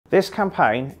This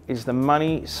campaign is the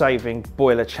Money Saving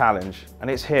Boiler Challenge, and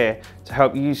it's here to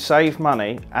help you save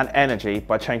money and energy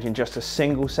by changing just a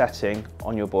single setting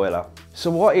on your boiler.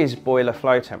 So what is boiler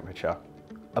flow temperature?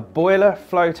 A boiler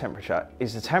flow temperature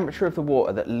is the temperature of the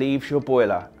water that leaves your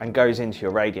boiler and goes into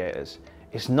your radiators.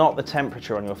 It's not the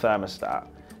temperature on your thermostat.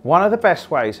 One of the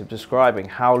best ways of describing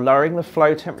how lowering the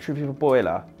flow temperature of your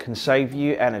boiler can save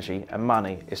you energy and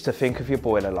money is to think of your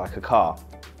boiler like a car.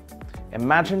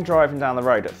 Imagine driving down the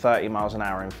road at 30 miles an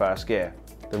hour in first gear.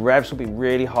 The revs will be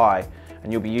really high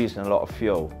and you'll be using a lot of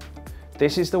fuel.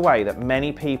 This is the way that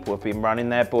many people have been running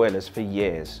their boilers for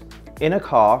years. In a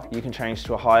car, you can change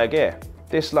to a higher gear.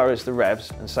 This lowers the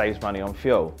revs and saves money on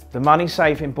fuel. The Money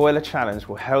Saving Boiler Challenge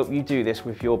will help you do this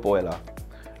with your boiler.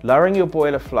 Lowering your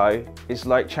boiler flow is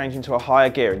like changing to a higher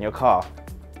gear in your car.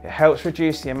 It helps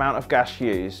reduce the amount of gas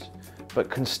used, but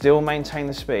can still maintain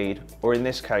the speed, or in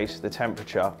this case, the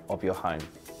temperature of your home.